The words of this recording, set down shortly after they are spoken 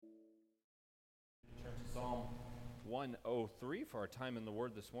103 for our time in the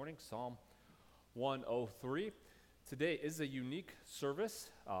Word this morning, Psalm 103. Today is a unique service.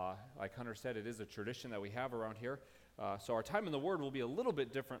 Like Hunter said, it is a tradition that we have around here. So our time in the Word will be a little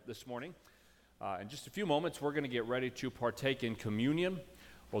bit different this morning. In just a few moments, we're going to get ready to partake in communion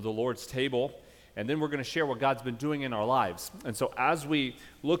or the Lord's table, and then we're going to share what God's been doing in our lives. And so as we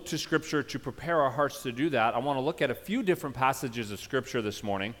look to Scripture to prepare our hearts to do that, I want to look at a few different passages of Scripture this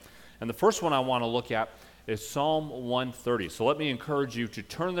morning. And the first one I want to look at is Psalm 130. So let me encourage you to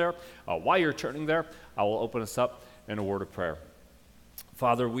turn there. While you're turning there, I will open us up in a word of prayer.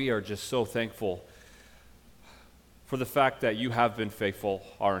 Father, we are just so thankful for the fact that you have been faithful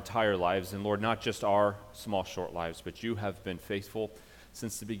our entire lives. And Lord, not just our small, short lives, but you have been faithful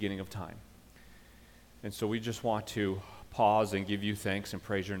since the beginning of time. And so we just want to pause and give you thanks and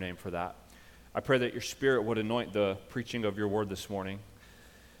praise your name for that. I pray that your Spirit would anoint the preaching of your word this morning.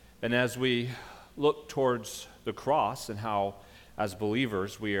 And as we look towards the cross and how, as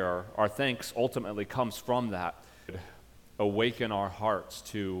believers, our thanks ultimately comes from that, awaken our hearts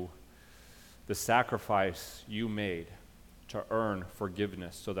to the sacrifice you made to earn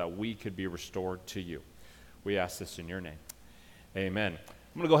forgiveness so that we could be restored to you. We ask this in your name. Amen.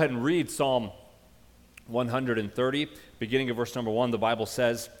 I'm going to go ahead and read Psalm 130, beginning of verse number 1. The Bible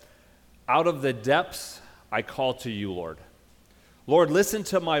says, "Out of the depths I call to you, Lord. Lord, listen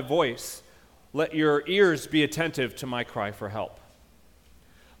to my voice. Let your ears be attentive to my cry for help.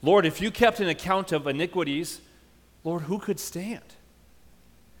 Lord, if you kept an account of iniquities, Lord, who could stand?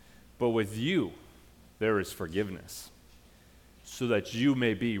 But with you there is forgiveness, so that you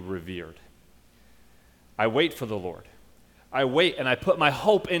may be revered. I wait for the Lord. I wait and I put my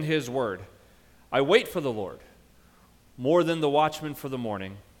hope in his word. I wait for the Lord, more than the watchman for the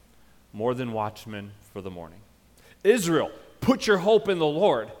morning, more than watchmen for the morning. Israel, put your hope in the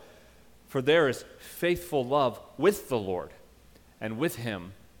Lord, for there is faithful love with the Lord, and with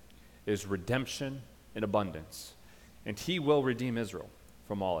him is redemption in abundance, and he will redeem Israel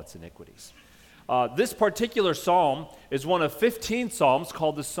from all its iniquities." This particular psalm is one of 15 psalms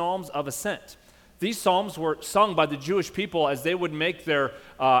called the Psalms of Ascent. These psalms were sung by the Jewish people as they would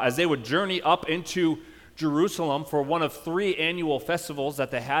as they would journey up into Jerusalem for one of 3 annual festivals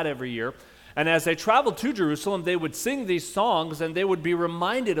that they had every year. And as they traveled to Jerusalem, they would sing these songs, and they would be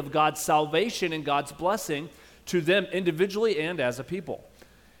reminded of God's salvation and God's blessing to them individually and as a people.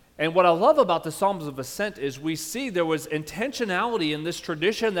 And what I love about the Psalms of Ascent is we see there was intentionality in this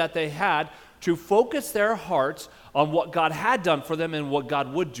tradition that they had to focus their hearts on what God had done for them and what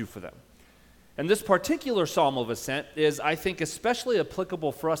God would do for them. And this particular Psalm of Ascent is, I think, especially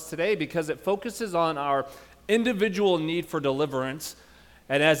applicable for us today because it focuses on our individual need for deliverance.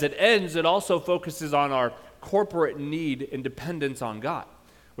 And as it ends, it also focuses on our corporate need and dependence on God,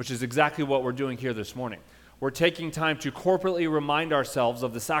 which is exactly what we're doing here this morning. We're taking time to corporately remind ourselves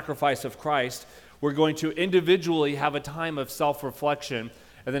of the sacrifice of Christ. We're going to individually have a time of self-reflection.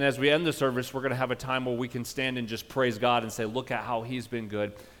 And then as we end the service, we're going to have a time where we can stand and just praise God and say, look at how he's been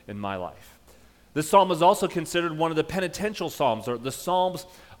good in my life. This psalm is also considered one of the penitential psalms, or the Psalms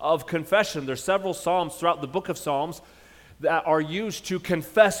of confession. There's several psalms throughout the book of Psalms that are used to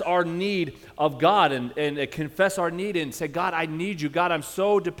confess our need of God and confess our need and say, God, I need you. God, I'm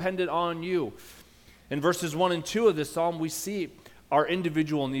so dependent on you. In verses 1 and 2 of this psalm, we see our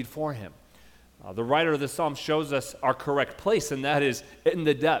individual need for him. The writer of the psalm shows us our correct place, and that is in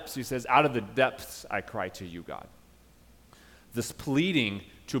the depths. He says, out of the depths I cry to you, God. This pleading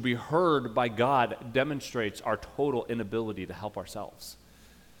to be heard by God demonstrates our total inability to help ourselves.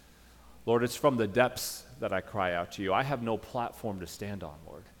 Lord, it's from the depths that I cry out to you. I have no platform to stand on,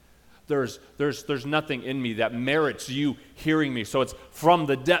 Lord. There's nothing in me that merits you hearing me. So it's from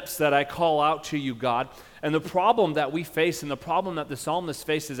the depths that I call out to you, God. And the problem that we face and the problem that the psalmist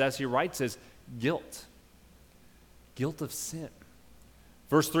faces as he writes is guilt. Guilt of sin.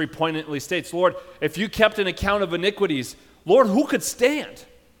 Verse 3 poignantly states, Lord, if you kept an account of iniquities, Lord, who could stand?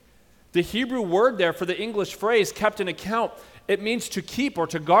 The Hebrew word there for the English phrase, kept an account, it means to keep or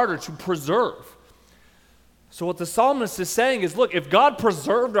to guard or to preserve. So what the psalmist is saying is, look, if God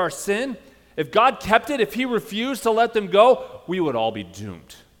preserved our sin, if God kept it, if he refused to let them go, we would all be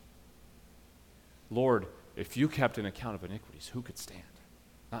doomed. Lord, if you kept an account of iniquities, who could stand?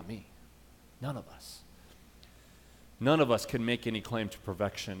 Not me. None of us. None of us can make any claim to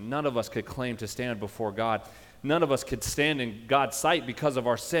perfection. None of us could claim to stand before God. None of us could stand in God's sight because of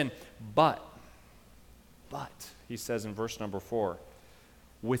our sin. But, he says in verse number 4,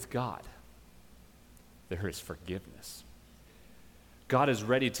 with God, there is forgiveness. God is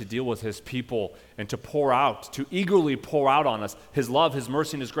ready to deal with his people and to eagerly pour out on us his love, his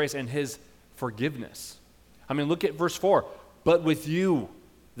mercy, and his grace, and his forgiveness. Look at verse 4. But with you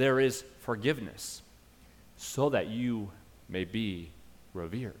there is forgiveness, so that you may be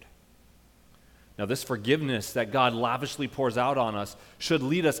revered. Now, this forgiveness that God lavishly pours out on us should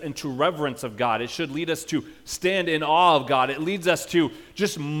lead us into reverence of God. It should lead us to stand in awe of God. It leads us to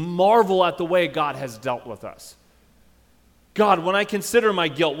just marvel at the way God has dealt with us. God, when I consider my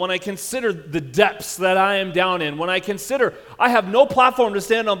guilt, when I consider the depths that I am down in, when I consider I have no platform to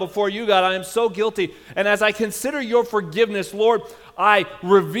stand on before you, God, I am so guilty. And as I consider your forgiveness, Lord, I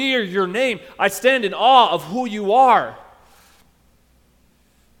revere your name. I stand in awe of who you are.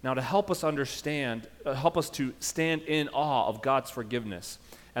 Now, to help us understand, help us to stand in awe of God's forgiveness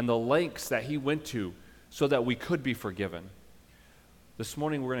and the lengths that he went to so that we could be forgiven. This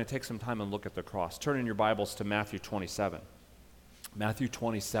morning, we're going to take some time and look at the cross. Turn in your Bibles to Matthew 27. Matthew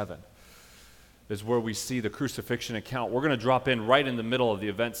 27 is where we see the crucifixion account. We're going to drop in right in the middle of the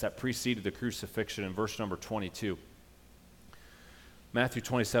events that preceded the crucifixion in verse number 22. Matthew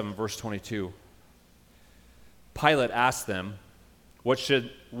 27, verse 22. Pilate asked them, What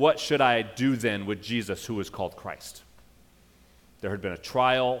should I do then with Jesus who is called Christ? There had been a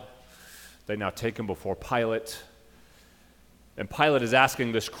trial. They now take him before Pilate. And Pilate is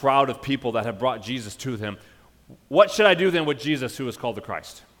asking this crowd of people that have brought Jesus to him, what should I do then with Jesus who is called the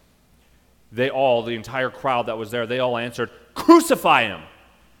Christ? They all, the entire crowd that was there, they all answered, crucify him.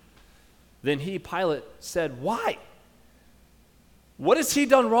 Then he, Pilate, said, why? What has he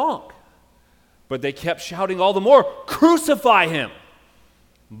done wrong? But they kept shouting all the more, crucify him.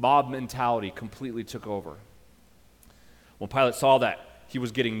 Mob mentality completely took over. When Pilate saw that he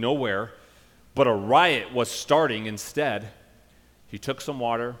was getting nowhere, but a riot was starting instead, he took some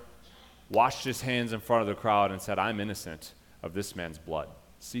water, washed his hands in front of the crowd, and said, I'm innocent of this man's blood.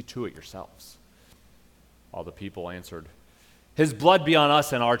 See to it yourselves. All the people answered, his blood be on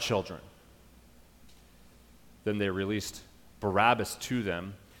us and our children. Then they released Barabbas to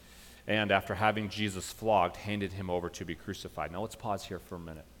them, and after having Jesus flogged, handed him over to be crucified. Now let's pause here for a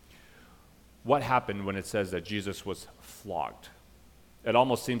minute. What happened when it says that Jesus was flogged? It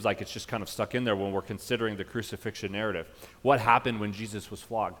almost seems like it's just kind of stuck in there when we're considering the crucifixion narrative. What happened when Jesus was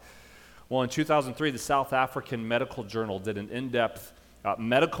flogged? Well, in 2003, the South African Medical Journal did an in-depth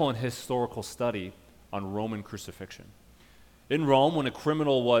medical and historical study on Roman crucifixion. In Rome, when a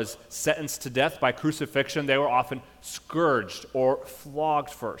criminal was sentenced to death by crucifixion, they were often scourged or flogged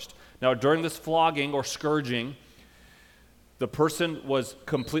first. Now, during this flogging or scourging, the person was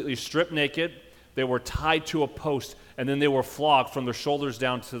completely stripped naked, they were tied to a post, and then they were flogged from their shoulders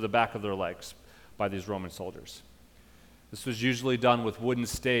down to the back of their legs by these Roman soldiers. This was usually done with wooden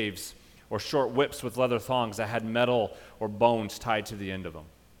staves or short whips with leather thongs that had metal or bones tied to the end of them.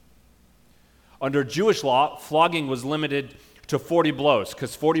 Under Jewish law, flogging was limited to 40 blows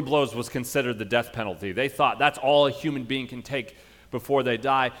because 40 blows was considered the death penalty. They thought that's all a human being can take before they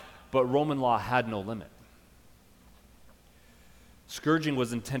die, but Roman law had no limit. Scourging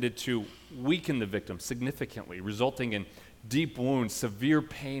was intended to weaken the victim significantly, resulting in deep wounds, severe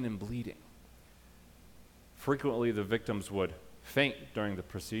pain, and bleeding. Frequently, the victims would faint during the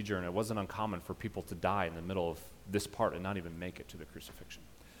procedure, and it wasn't uncommon for people to die in the middle of this part and not even make it to the crucifixion.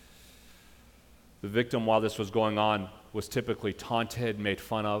 The victim, while this was going on, was typically taunted, made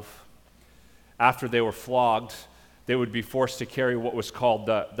fun of. After they were flogged, they would be forced to carry what was called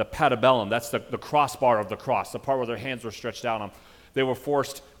the patibellum. That's the crossbar of the cross, the part where their hands were stretched out on. They were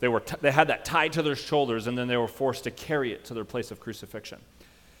forced, they had that tied to their shoulders, and then they were forced to carry it to their place of crucifixion.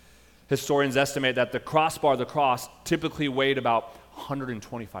 Historians estimate that the crossbar, the cross, typically weighed about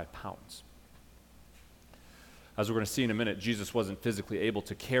 125 pounds. As we're going to see in a minute, Jesus wasn't physically able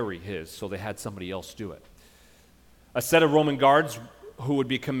to carry his, so they had somebody else do it. A set of Roman guards who would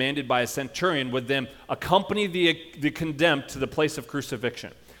be commanded by a centurion would then accompany the condemned to the place of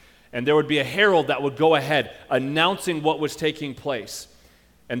crucifixion. And there would be a herald that would go ahead announcing what was taking place.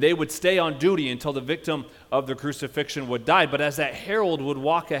 And they would stay on duty until the victim of the crucifixion would die. But as that herald would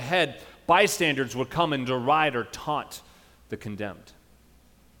walk ahead, bystanders would come and deride or taunt the condemned.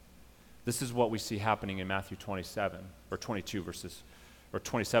 This is what we see happening in Matthew 27 verses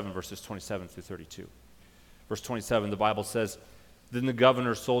 27 through 32. Verse 27, the Bible says, then the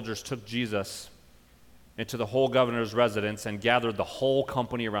governor's soldiers took Jesus into the whole governor's residence and gathered the whole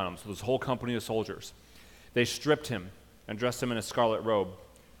company around him. So this whole company of soldiers. They stripped him and dressed him in a scarlet robe.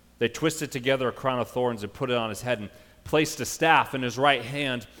 They twisted together a crown of thorns and put it on his head and placed a staff in his right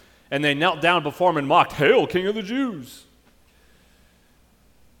hand. And they knelt down before him and mocked, "Hail, King of the Jews!"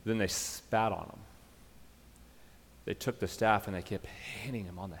 Then they spat on him. They took the staff and they kept hitting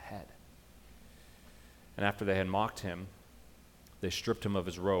him on the head. And after they had mocked him, they stripped him of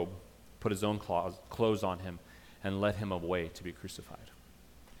his robe, put his own clothes on him, and led him away to be crucified.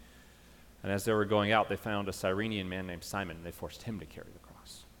 And as they were going out, they found a Cyrenian man named Simon, and they forced him to carry the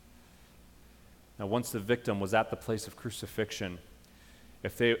cross. Now, once the victim was at the place of crucifixion,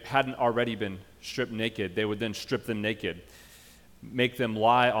 if they hadn't already been stripped naked, they would then strip them naked, make them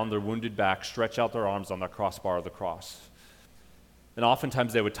lie on their wounded back, stretch out their arms on the crossbar of the cross. And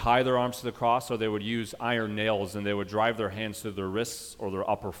oftentimes they would tie their arms to the cross, or they would use iron nails, and they would drive their hands through their wrists or their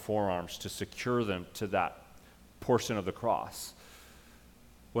upper forearms to secure them to that portion of the cross.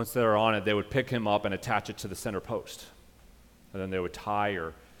 Once they were on it, they would pick him up and attach it to the center post. And then they would tie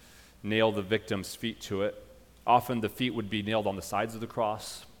or nail the victim's feet to it. Often the feet would be nailed on the sides of the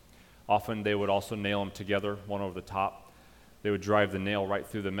cross. Often they would also nail them together, one over the top. They would drive the nail right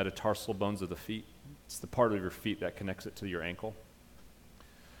through the metatarsal bones of the feet. It's the part of your feet that connects it to your ankle.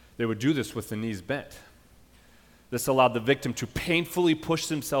 They would do this with the knees bent. This allowed the victim to painfully push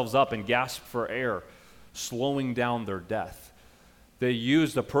themselves up and gasp for air, slowing down their death. They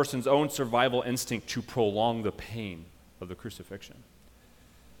used a person's own survival instinct to prolong the pain of the crucifixion.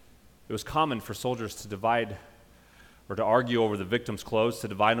 It was common for soldiers to divide or to argue over the victim's clothes, to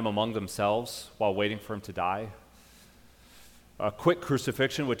divide them among themselves while waiting for him to die. A quick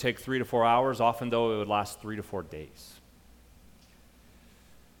crucifixion would take 3 to 4 hours, often though it would last 3 to 4 days.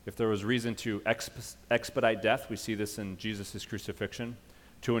 If there was reason to expedite death, we see this in Jesus' crucifixion.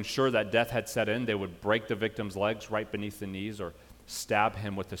 To ensure that death had set in, they would break the victim's legs right beneath the knees or stab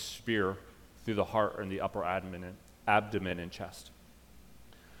him with a spear through the heart and the upper abdomen and chest.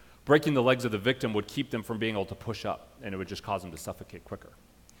 Breaking the legs of the victim would keep them from being able to push up, and it would just cause them to suffocate quicker.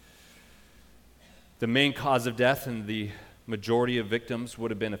 The main cause of death in the majority of victims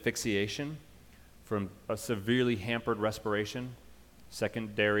would have been asphyxiation from a severely hampered respiration.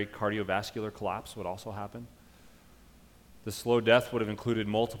 Secondary cardiovascular collapse would also happen. The slow death would have included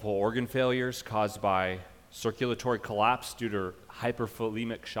multiple organ failures caused by circulatory collapse due to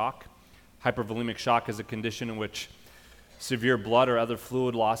hypervolemic shock. Hypervolemic shock is a condition in which severe blood or other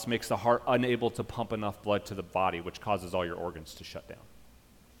fluid loss makes the heart unable to pump enough blood to the body, which causes all your organs to shut down.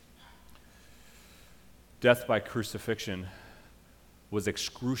 Death by crucifixion was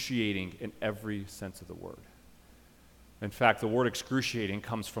excruciating in every sense of the word. In fact, the word excruciating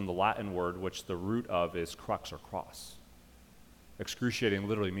comes from the Latin word, which the root of is crux or cross. Excruciating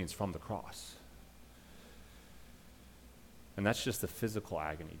literally means from the cross. And that's just the physical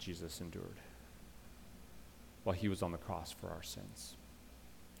agony Jesus endured while he was on the cross for our sins.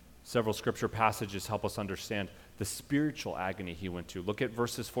 Several scripture passages help us understand the spiritual agony he went to. Look at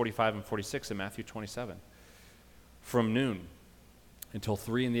verses 45 and 46 in Matthew 27. From noon until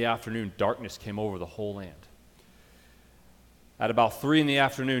 3 in the afternoon, darkness came over the whole land. At about 3 in the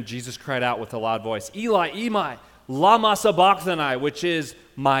afternoon, Jesus cried out with a loud voice, "Eli, Eli, lama sabachthani," which is,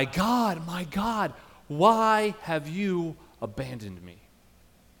 my God, why have you abandoned me?"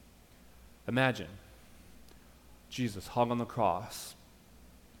 Imagine Jesus hung on the cross,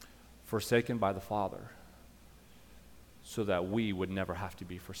 forsaken by the Father, so that we would never have to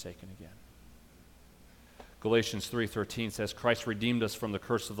be forsaken again. Galatians 3:13 says, Christ redeemed us from the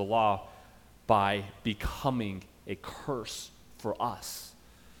curse of the law by becoming a curse for us,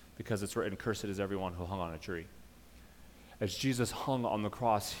 because it's written, "Cursed is everyone who hung on a tree." As Jesus hung on the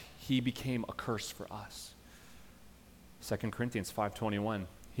cross, he became a curse for us. 2 Corinthians 5:21,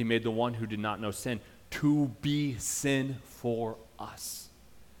 he made the one who did not know sin to be sin for us,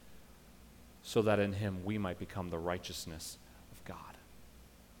 so that in him we might become the righteousness of God.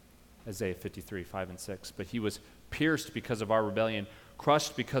 Isaiah 53:5 and 6, but he was pierced because of our rebellion,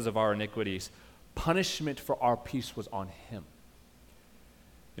 crushed because of our iniquities. Punishment for our peace was on him,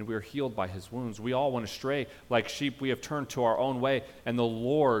 and we are healed by his wounds. We all went astray. Like sheep, we have turned to our own way, and the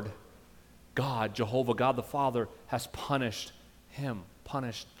Lord God, Jehovah, God the Father, has punished him,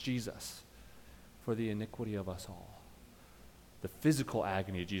 punished Jesus for the iniquity of us all. The physical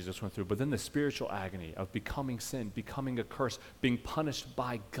agony Jesus went through, but then the spiritual agony of becoming sin, becoming a curse, being punished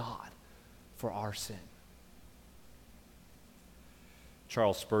by God for our sin.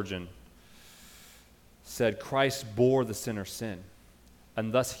 Charles Spurgeon said, "Christ bore the sinner's sin,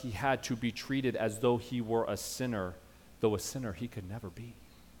 and thus he had to be treated as though he were a sinner, though a sinner he could never be."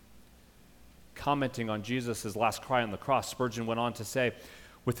 Commenting on Jesus' last cry on the cross, Spurgeon went on to say,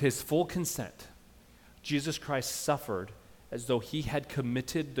 "With his full consent, Jesus Christ suffered as though he had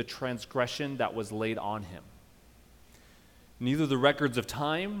committed the transgression that was laid on him. Neither the records of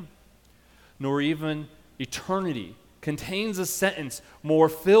time nor even eternity contains a sentence more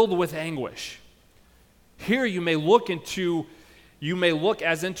filled with anguish. Here you may look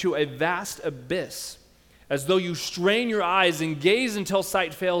as into a vast abyss, as though you strain your eyes and gaze until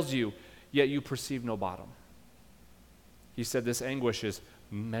sight fails you, yet you perceive no bottom. He said this anguish is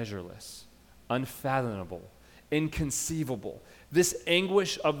measureless, unfathomable, inconceivable. This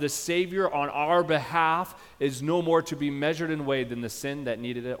anguish of the Savior on our behalf is no more to be measured and weighed than the sin that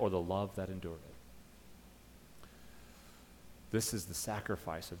needed it or the love that endured it. This is the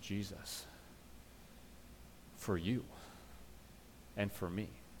sacrifice of Jesus for you and for me.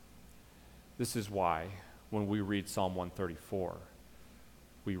 This is why when we read Psalm 134,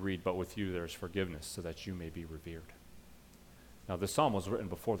 we read, "But with you there is forgiveness, so that you may be revered." Now, this psalm was written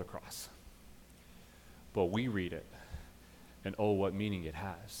before the cross, but we read it, and oh, what meaning it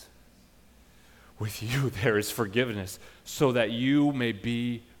has. With you there is forgiveness, so that you may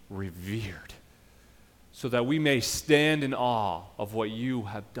be revered, so that we may stand in awe of what you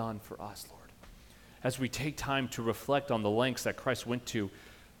have done for us, Lord. As we take time to reflect on the lengths that Christ went to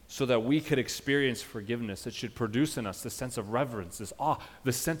so that we could experience forgiveness, it should produce in us the sense of reverence, this awe,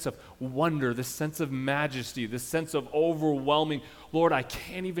 the sense of wonder, the sense of majesty, the sense of overwhelming, Lord, I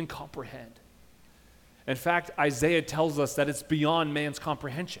can't even comprehend. In fact, Isaiah tells us that it's beyond man's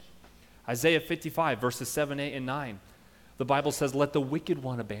comprehension. Isaiah 55, verses 7, 8, and 9. The Bible says, "Let the wicked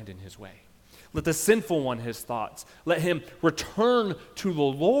one abandon his way. Let the sinful one his thoughts. Let him return to the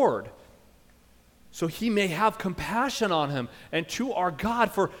Lord, so he may have compassion on him, and to our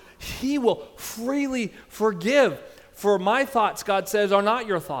God, for he will freely forgive. For my thoughts," God says, "are not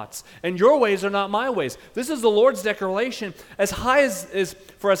your thoughts, and your ways are not my ways." This is the Lord's declaration.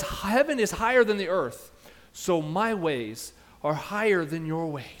 For as heaven is higher than the earth, so my ways are higher than your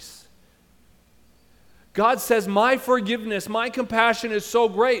ways. God says, my forgiveness, my compassion is so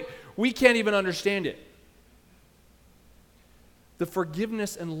great, we can't even understand it. The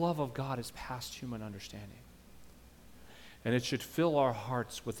forgiveness and love of God is past human understanding. And it should fill our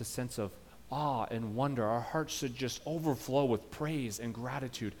hearts with a sense of awe and wonder. Our hearts should just overflow with praise and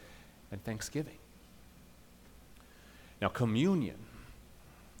gratitude and thanksgiving. Now, communion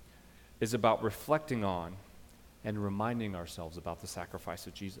is about reflecting on and reminding ourselves about the sacrifice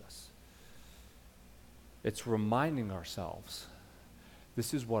of Jesus. It's reminding ourselves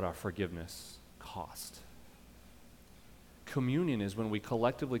this is what our forgiveness cost. Communion is when we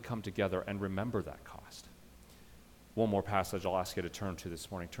collectively come together and remember that cost. One more passage I'll ask you to turn to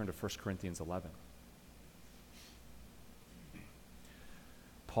this morning. Turn to 1 Corinthians 11.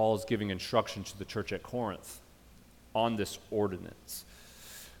 Paul is giving instruction to the church at Corinth on this ordinance,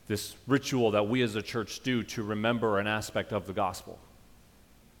 this ritual that we as a church do to remember an aspect of the gospel.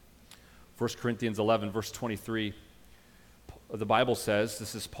 1 Corinthians 11, verse 23, the Bible says,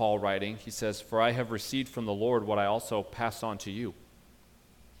 this is Paul writing, he says, "For I have received from the Lord what I also pass on to you.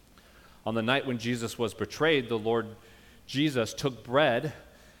 On the night when Jesus was betrayed, the Lord Jesus took bread,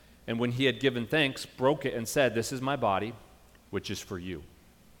 and when he had given thanks, broke it and said, 'This is my body, which is for you.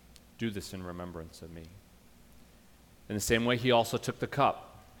 Do this in remembrance of me.' In the same way, he also took the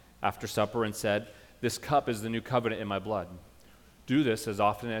cup after supper and said, 'This cup is the new covenant in my blood. Do this as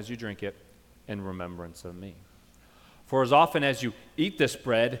often as you drink it in remembrance of me. For as often as you eat this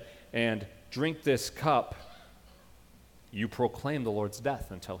bread and drink this cup, you proclaim the Lord's death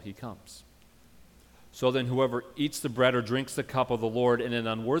until he comes. So then whoever eats the bread or drinks the cup of the Lord in an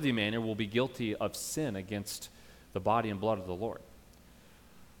unworthy manner will be guilty of sin against the body and blood of the Lord.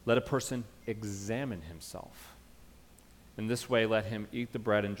 Let a person examine himself. In this way, let him eat the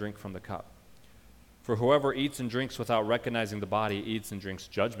bread and drink from the cup. For whoever eats and drinks without recognizing the body eats and drinks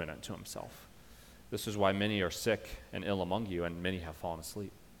judgment unto himself. This is why many are sick and ill among you, and many have fallen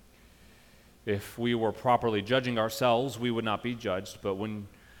asleep. If we were properly judging ourselves, we would not be judged, but when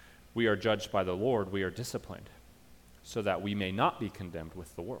we are judged by the Lord, we are disciplined, so that we may not be condemned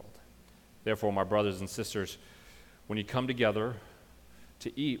with the world. Therefore, my brothers and sisters, when you come together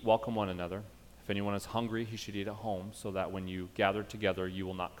to eat, welcome one another. If anyone is hungry, he should eat at home, so that when you gather together, you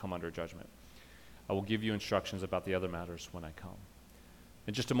will not come under judgment. I will give you instructions about the other matters when I come."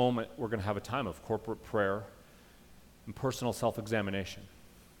 In just a moment, we're going to have a time of corporate prayer and personal self-examination.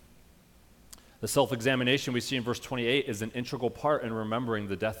 The self-examination we see in verse 28 is an integral part in remembering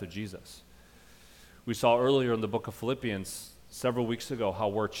the death of Jesus. We saw earlier in the book of Philippians several weeks ago how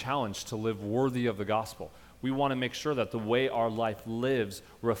we're challenged to live worthy of the gospel. We want to make sure that the way our life lives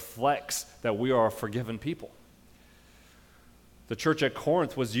reflects that we are a forgiven people. The church at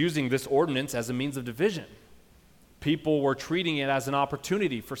Corinth was using this ordinance as a means of division. People were treating it as an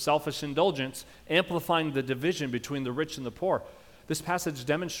opportunity for selfish indulgence, amplifying the division between the rich and the poor. This passage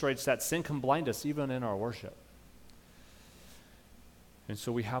demonstrates that sin can blind us even in our worship. And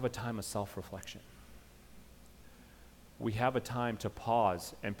so we have a time of self-reflection. We have a time to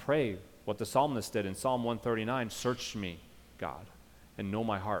pause and pray what the psalmist did in Psalm 139, "Search me, God, and know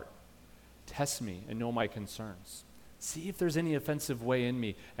my heart. Test me and know my concerns. See if there's any offensive way in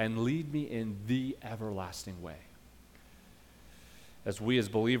me, and lead me in the everlasting way. As we as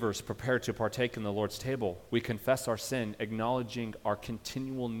believers prepare to partake in the Lord's table, we confess our sin, acknowledging our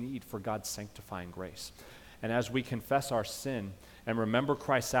continual need for God's sanctifying grace. And as we confess our sin and remember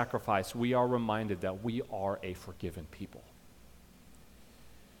Christ's sacrifice, we are reminded that we are a forgiven people.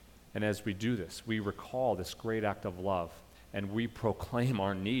 And as we do this, we recall this great act of love, and we proclaim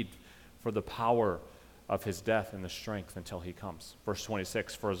our need for the power of his death and the strength until he comes. Verse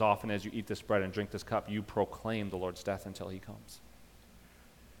 26, for as often as you eat this bread and drink this cup, you proclaim the Lord's death until he comes.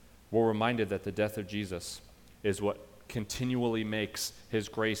 We're reminded that the death of Jesus is what continually makes his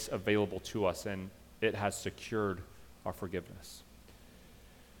grace available to us, and it has secured our forgiveness.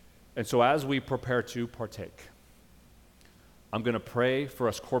 And so as we prepare to partake, I'm going to pray for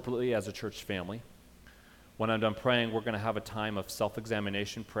us corporately as a church family. When I'm done praying, we're going to have a time of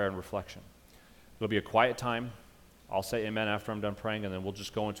self-examination, prayer, and reflection. It'll be a quiet time. I'll say amen after I'm done praying, and then we'll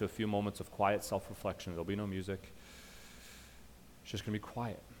just go into a few moments of quiet self-reflection. There'll be no music. It's just going to be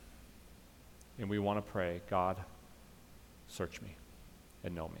quiet. And we want to pray, God, search me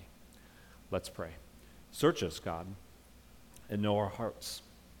and know me. Let's pray. Search us, God, and know our hearts.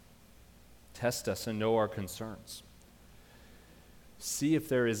 Test us and know our concerns. See if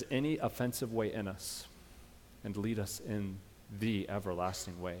there is any offensive way in us, and lead us in the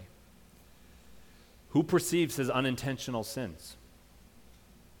everlasting way. Who perceives his unintentional sins?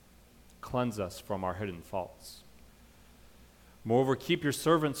 Cleanse us from our hidden faults. Moreover, keep your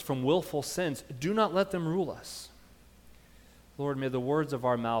servants from willful sins. Do not let them rule us. Lord, may the words of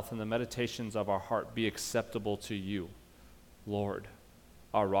our mouth and the meditations of our heart be acceptable to you, Lord,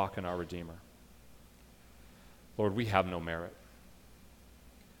 our rock and our Redeemer. Lord, we have no merit,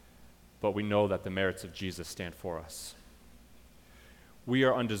 but we know that the merits of Jesus stand for us. We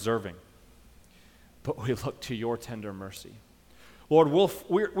are undeserving, but we look to your tender mercy. Lord,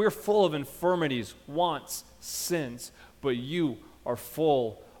 we're full of infirmities, wants, sins, but you are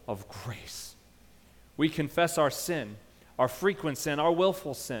full of grace. We confess our sin, our frequent sin, our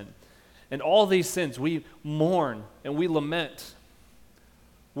willful sin. And all these sins we mourn and we lament.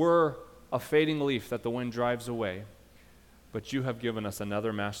 We're a fading leaf that the wind drives away, but you have given us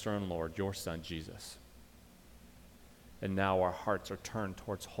another Master and Lord, your Son, Jesus. And now our hearts are turned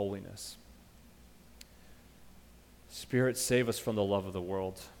towards holiness. Spirit, save us from the love of the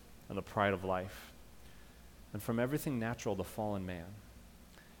world and the pride of life, and from everything natural to fallen man.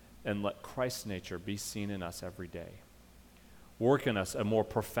 And let Christ's nature be seen in us every day. Work in us a more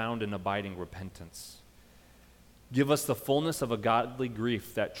profound and abiding repentance. Give us the fullness of a godly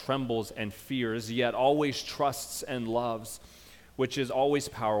grief that trembles and fears, yet always trusts and loves, which is always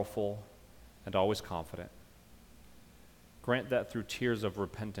powerful and always confident. Grant that through tears of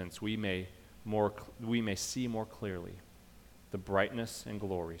repentance we may see more clearly the brightness and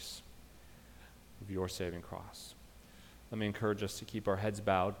glories of your saving cross. Let me encourage us to keep our heads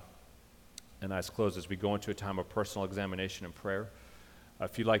bowed and eyes closed as we go into a time of personal examination and prayer.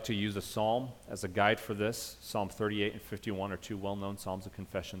 If you'd like to use a psalm as a guide for this, Psalm 38 and 51 are two well-known psalms of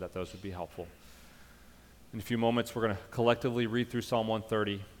confession, that those would be helpful. In a few moments, we're going to collectively read through Psalm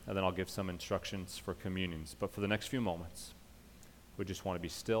 130, and then I'll give some instructions for communions. But for the next few moments, we just want to be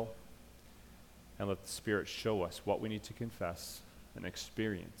still and let the Spirit show us what we need to confess and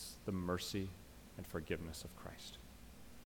experience the mercy and forgiveness of Christ.